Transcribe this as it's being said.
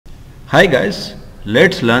Hi guys,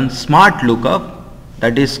 let's learn smart lookup,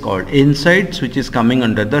 that is called insights, which is coming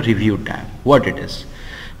under the review tab. What it is?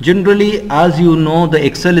 Generally, as you know, the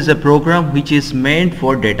Excel is a program which is meant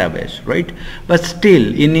for database, right? But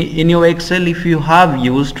still in your Excel, if you have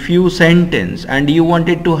used few sentence and you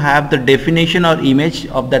wanted to have the definition or image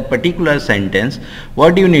of that particular sentence,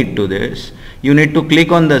 what you need to do is you need to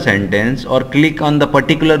click on the sentence or click on the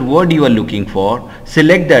particular word you are looking for,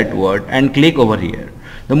 select that word and click over here.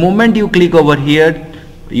 The moment you click over here,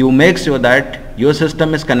 you make sure that your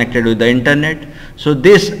system is connected with the internet. So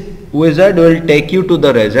this wizard will take you to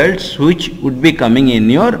the results which would be coming in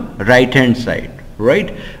your right hand side,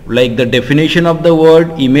 right? Like the definition of the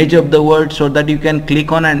word, image of the word, so that you can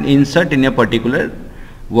click on and insert in a particular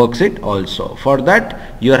worksheet also. For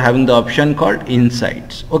that you are having the option called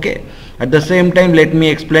insights. Okay. At the same time, let me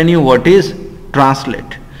explain you what is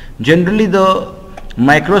translate. Generally the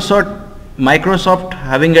Microsoft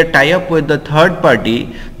having a tie-up with the third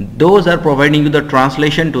party, those are providing you the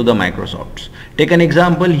translation to the Microsofts. Take an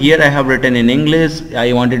example. Here I have written in English,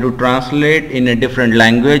 I wanted to translate in a different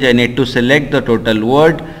language. I need to select the total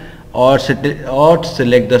word or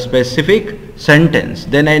select the specific sentence.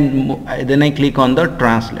 Then I click on the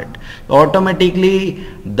translate. Automatically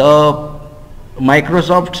the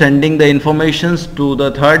Microsoft sending the informations to the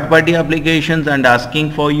third party applications and asking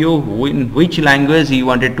for you in which language you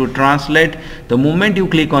wanted to translate. The moment you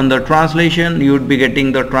click on the translation, you would be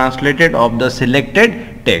getting the translated of the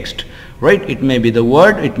selected text, right? It may be the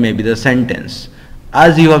word, it may be the sentence.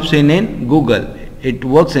 As you have seen in Google, it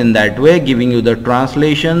works in that way, giving you the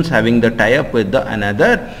translations, having the tie-up with the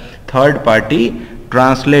another third party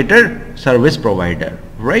translator service provider,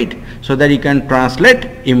 right? So that you can translate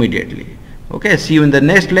immediately. Okay, see you in the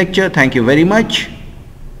next lecture. Thank you very much.